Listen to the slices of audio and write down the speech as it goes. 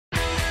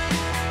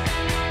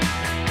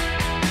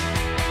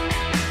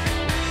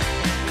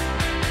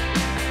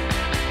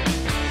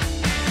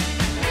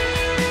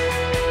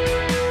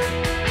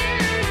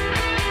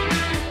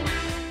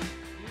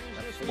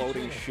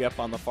ship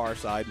on the far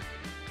side.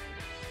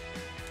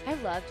 I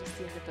love just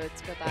seeing the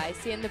boats go by,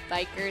 seeing the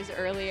bikers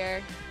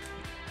earlier.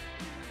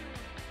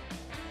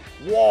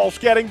 Walsh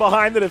getting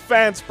behind the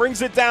defense,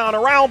 brings it down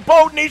around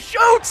Bowden, he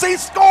shoots, he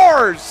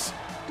scores!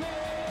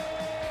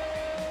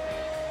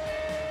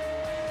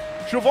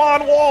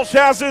 Siobhan Walsh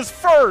has his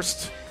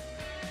first.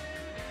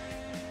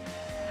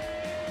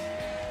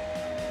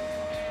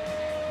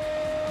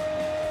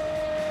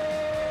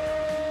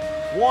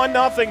 One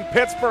nothing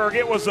Pittsburgh.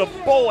 It was a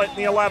bullet in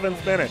the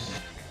 11th minute.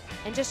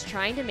 And just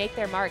trying to make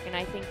their mark, and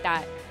I think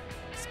that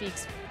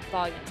speaks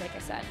volumes, like I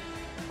said.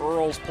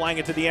 Earls playing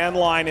it to the end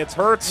line. It's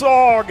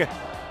Herzog.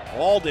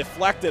 All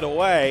deflected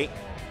away.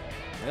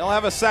 They'll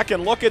have a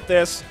second look at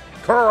this.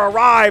 Kerr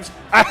arrives.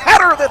 A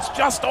header that's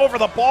just over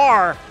the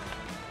bar.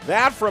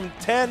 That from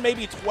 10,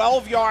 maybe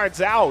 12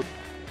 yards out.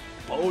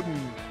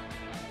 Bowden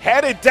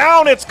headed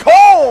down. It's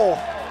Cole.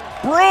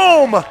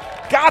 Broom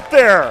got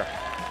there.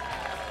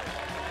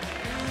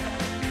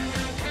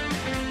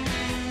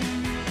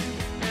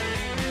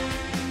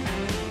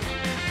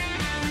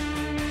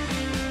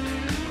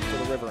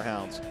 For the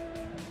Riverhounds.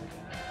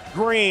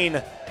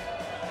 Green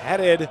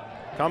headed.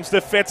 Comes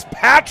to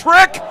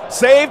Fitzpatrick,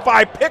 saved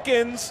by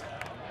Pickens,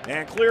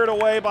 and cleared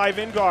away by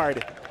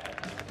Vingard.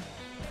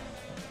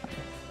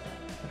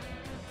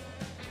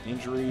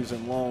 Injuries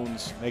and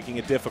loans making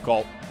it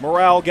difficult.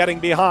 Morrell getting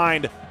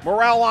behind.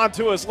 Morrell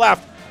onto his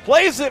left,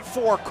 plays it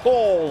for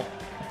Cole.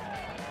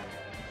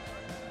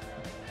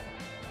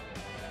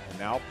 And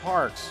now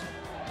Parks.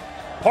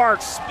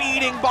 Parks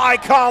speeding by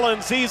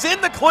Collins. He's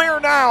in the clear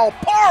now.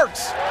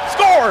 Parks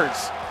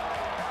scores.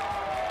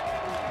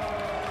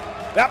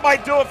 That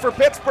might do it for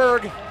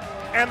Pittsburgh,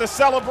 and the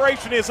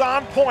celebration is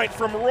on point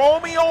from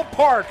Romeo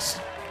Parks,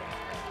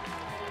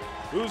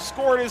 who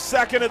scored his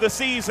second of the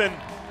season.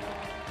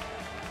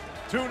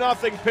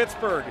 2-0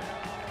 Pittsburgh.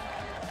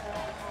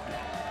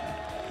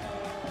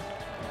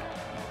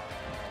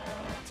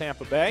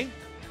 Tampa Bay.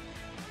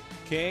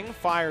 King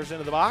fires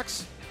into the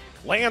box,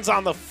 lands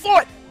on the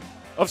foot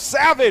of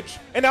Savage,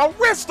 and now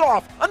wrist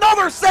off.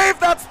 Another save,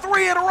 that's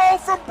 3 in a row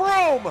from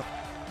Broom.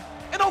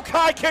 And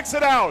Okai kicks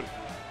it out.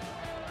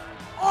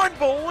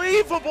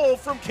 Unbelievable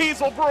from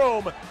Kiesel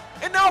Broom.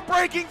 And now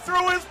breaking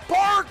through is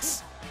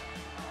Parks.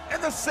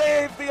 And the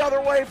save the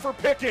other way for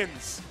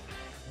Pickens.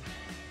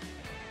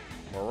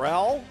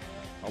 Morrell,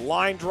 a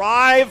line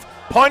drive,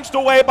 punched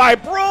away by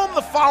Broom.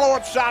 The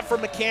follow-up shot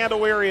from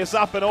McCandawary is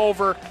up and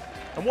over.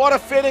 And what a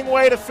fitting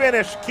way to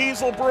finish.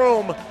 Kiesel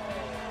Broom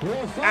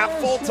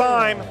at full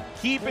time,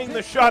 keeping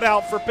the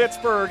shutout for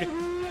Pittsburgh.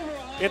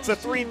 It's a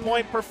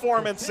 3-point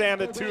performance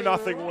and a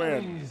 2-0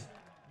 win.